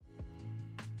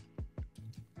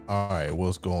All right,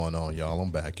 what's going on, y'all?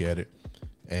 I'm back at it,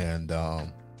 and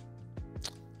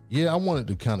yeah, I wanted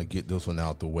to kind of get this one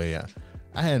out the way.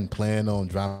 I hadn't planned on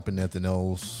dropping nothing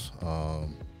else. I'll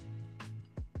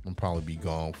probably be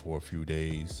gone for a few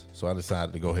days, so I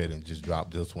decided to go ahead and just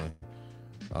drop this one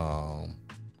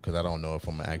because I don't know if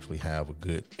I'm gonna actually have a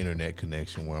good internet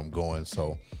connection where I'm going.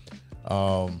 So,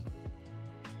 um,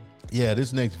 yeah,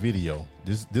 this next video,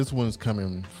 this one's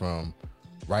coming from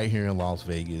right here in Las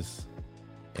Vegas,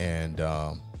 and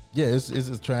yeah, it's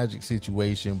a tragic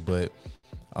situation, but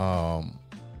um,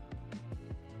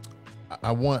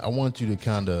 I want you to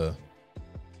kind of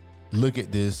look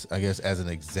at this, I guess, as an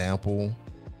example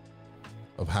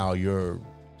of how your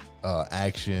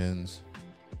actions,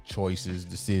 choices,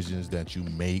 decisions that you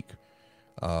make,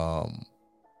 um,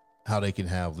 how they can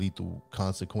have lethal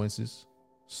consequences.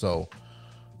 So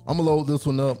I'm gonna load this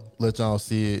one up, let y'all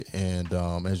see it, and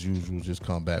as usual, just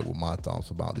come back with my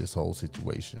thoughts about this whole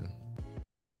situation.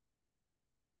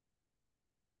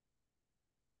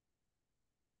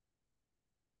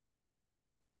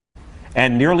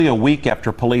 And nearly a week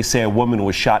after police say a woman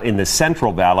was shot in the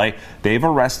Central Valley, they've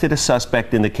arrested a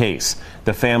suspect in the case.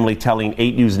 The family telling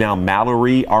 8 News Now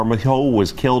Mallory Armijo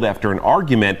was killed after an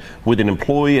argument with an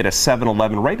employee at a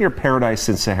 7-Eleven right near Paradise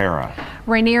in Sahara.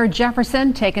 Rainier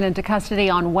Jefferson taken into custody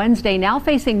on Wednesday, now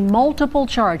facing multiple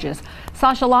charges.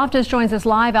 Sasha Loftus joins us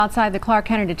live outside the Clark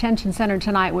County Detention Center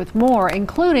tonight with more,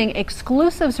 including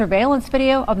exclusive surveillance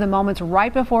video of the moments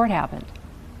right before it happened.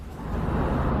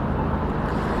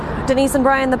 Denise and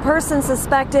Brian, the person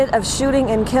suspected of shooting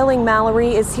and killing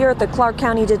Mallory is here at the Clark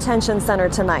County Detention Center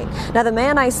tonight. Now, the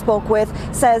man I spoke with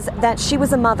says that she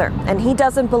was a mother, and he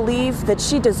doesn't believe that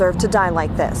she deserved to die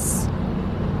like this.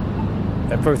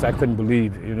 At first, I couldn't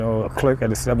believe, a clerk at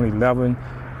a 7-Eleven,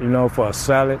 for a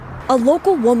salad. A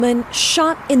local woman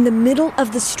shot in the middle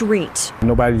of the street.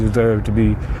 Nobody deserved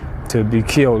to be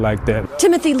killed like that.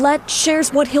 Timothy Lett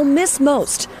shares what he'll miss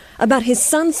most about his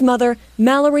son's mother,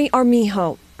 Mallory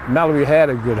Armijo. Mallory had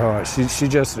a good heart.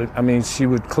 She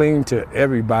would cling to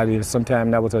everybody, and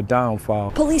sometimes that was her downfall.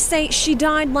 Police say she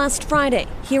died last Friday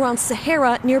here on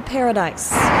Sahara near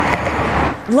Paradise.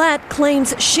 Lett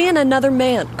claims she and another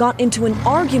man got into an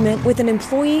argument with an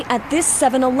employee at this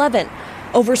 7-Eleven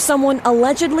over someone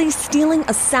allegedly stealing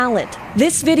a salad.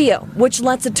 This video, which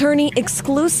Lett's attorney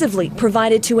exclusively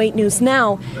provided to 8 News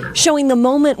Now, showing the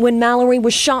moment when Mallory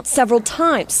was shot several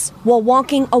times while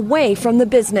walking away from the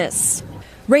business.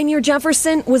 Rainier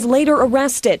Jefferson was later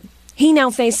arrested. He now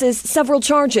faces several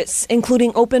charges,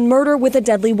 including open murder with a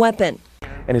deadly weapon.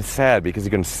 And it's sad because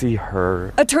you're going to see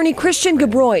her. Attorney Christian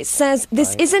Gabroy says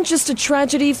this isn't just a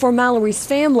tragedy for Mallory's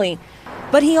family,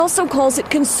 but he also calls it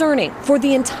concerning for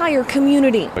the entire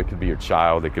community. It could be your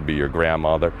child, it could be your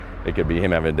grandmother, it could be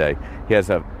him every day. He has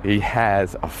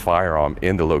a firearm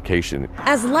in the location.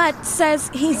 As Lett says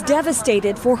he's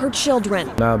devastated for her children.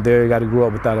 Now they got to grow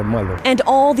up without a mother. And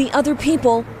all the other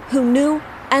people who knew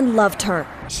and loved her.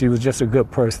 She was just a good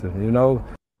person,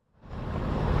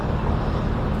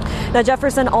 Now,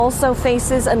 Jefferson also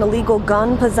faces an illegal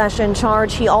gun possession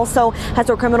charge. He also has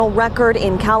a criminal record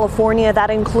in California. That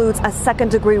includes a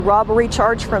second-degree robbery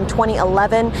charge from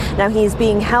 2011. Now, he's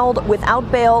being held without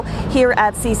bail here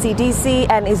at CCDC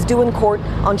and is due in court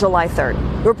on July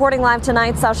 3rd. Reporting live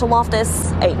tonight, Sasha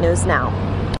Loftus, 8 News Now.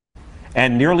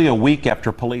 And nearly a week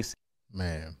after police.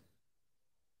 Man,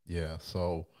 yeah.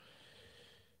 So,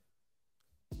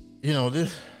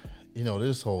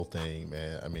 this whole thing,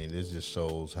 man, I mean, this just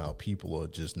shows how people are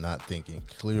just not thinking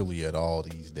clearly at all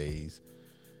these days.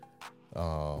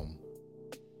 I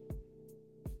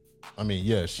mean,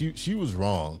 yeah, she was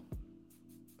wrong,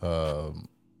 for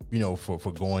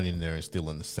going in there and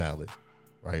stealing the salad,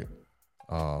 right?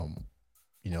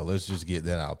 Let's just get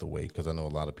that out the way, because I know a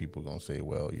lot of people are going to say,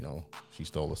 well, she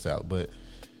stole a salad. But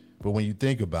when you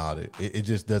think about it, it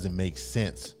just doesn't make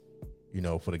sense,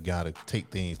 for the guy to take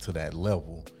things to that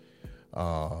level.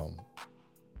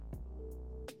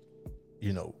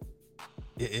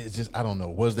 It's just, I don't know.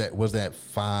 Was that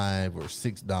 $5 or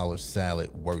 $6 salad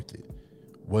worth it?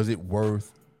 Was it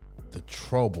worth the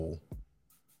trouble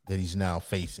that he's now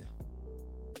facing?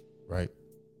 Right?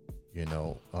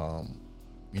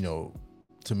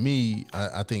 To me,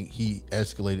 I think he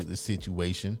escalated the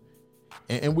situation.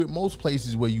 And with most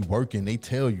places where you work in, they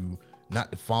tell you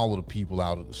not to follow the people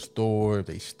out of the store if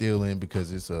they stealing,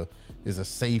 because it's a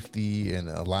safety and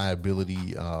a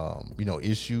liability,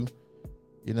 issue.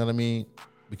 You know what I mean?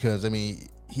 Because, I mean,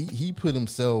 he put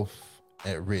himself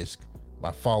at risk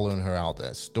by following her out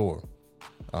that store.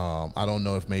 I don't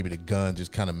know if maybe the gun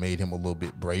just kind of made him a little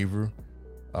bit braver.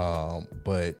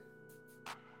 But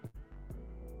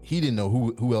he didn't know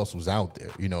who else was out there.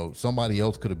 You know, somebody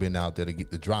else could have been out there to get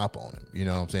the drop on him. You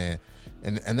know what I'm saying?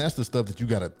 And that's the stuff that you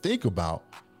got to think about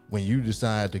when you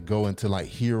decide to go into like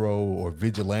hero or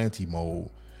vigilante mode.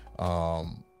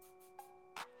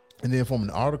 And then from an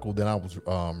article that I was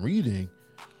reading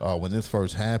when this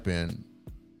first happened,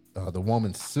 the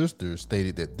woman's sister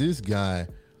stated that this guy,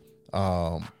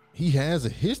 he has a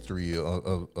history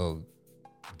of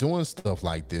doing stuff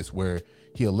like this, where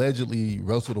he allegedly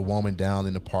wrestled a woman down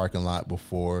in the parking lot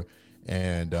before,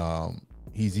 and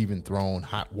he's even thrown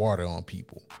hot water on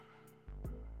people.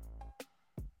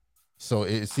 So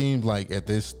it seems like at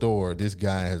this store, this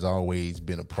guy has always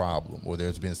been a problem, or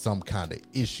there's been some kind of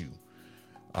issue.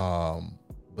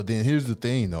 But then here's the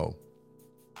thing though,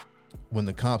 when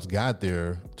the cops got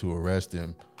there to arrest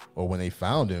him, or when they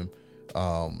found him,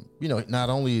 you know, not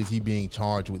only is he being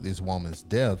charged with this woman's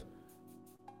death,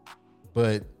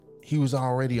 but he was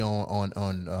already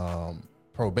on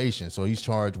probation. So he's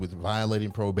charged with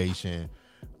violating probation,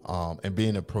 and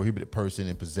being a prohibited person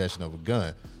in possession of a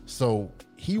gun. So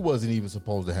he wasn't even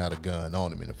supposed to have a gun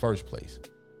on him in the first place.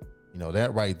 You know,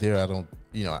 that right there,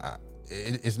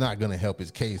 it's not going to help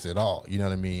his case at all. You know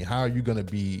what I mean? How are you going to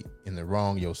be in the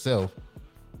wrong yourself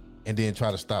and then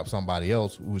try to stop somebody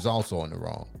else who's also in the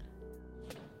wrong?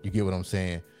 You get what I'm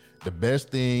saying? The best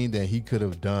thing that he could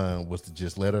have done was to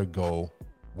just let her go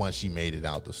once she made it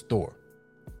out the store.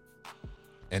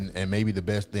 And maybe the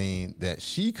best thing that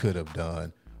she could have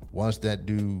done, once that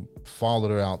dude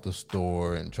followed her out the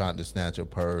store and tried to snatch her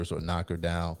purse or knock her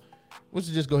down, was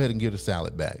to just go ahead and give the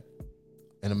salad back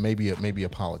and maybe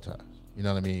apologize. You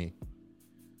know what I mean?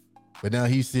 But now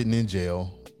he's sitting in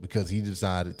jail because he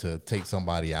decided to take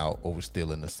somebody out over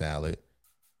stealing the salad.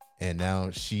 And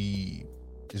now she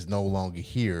is no longer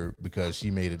here because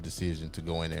she made a decision to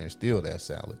go in there and steal that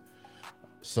salad.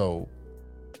 So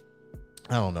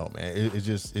I don't know, man. It's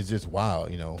just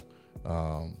wild, you know.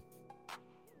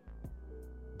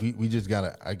 We just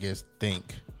gotta, I guess,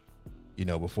 think, you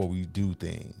know, before we do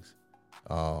things.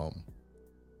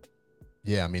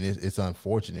 Yeah, I mean, it's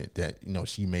unfortunate that, you know,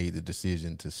 she made the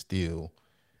decision to steal,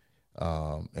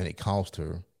 and it cost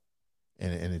her,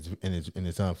 and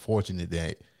it's unfortunate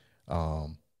that,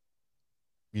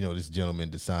 you know, this gentleman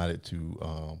decided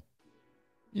to,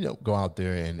 you know, go out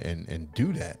there and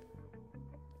do that.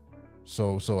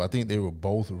 So I think they were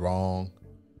both wrong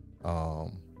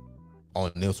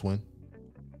on this one.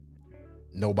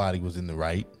 Nobody was in the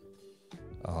right.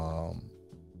 You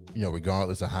know,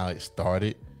 regardless of how it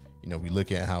started, you know, we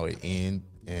look at how it ended,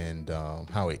 and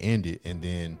and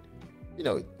then, you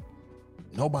know,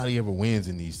 nobody ever wins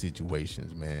in these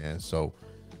situations, man. So,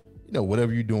 you know,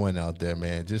 whatever you're doing out there,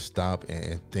 man, just stop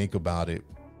and think about it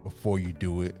before you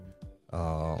do it.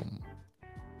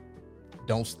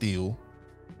 Don't steal,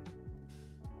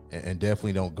 and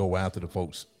definitely don't go after the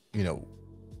folks, you know,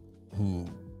 who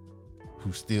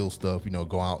steal stuff. You know,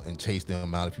 go out and chase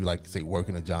them out. If you like to say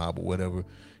working a job or whatever,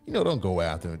 you know, don't go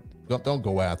after them. Don't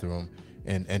go after them,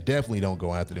 and definitely don't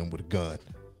go after them with a gun,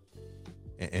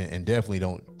 and definitely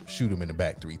don't shoot them in the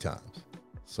back 3 times.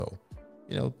 So,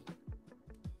 you know,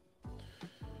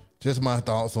 just my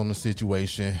thoughts on the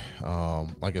situation.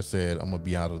 Like I said, I'm gonna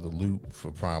be out of the loop for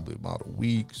probably about a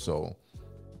week. So,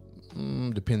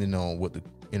 depending on what the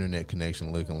internet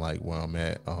connection looking like where I'm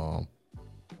at,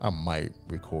 I might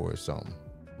record something.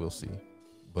 We'll see.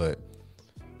 But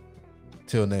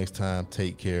till next time,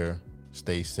 take care,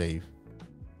 stay safe.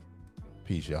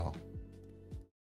 Peace, y'all.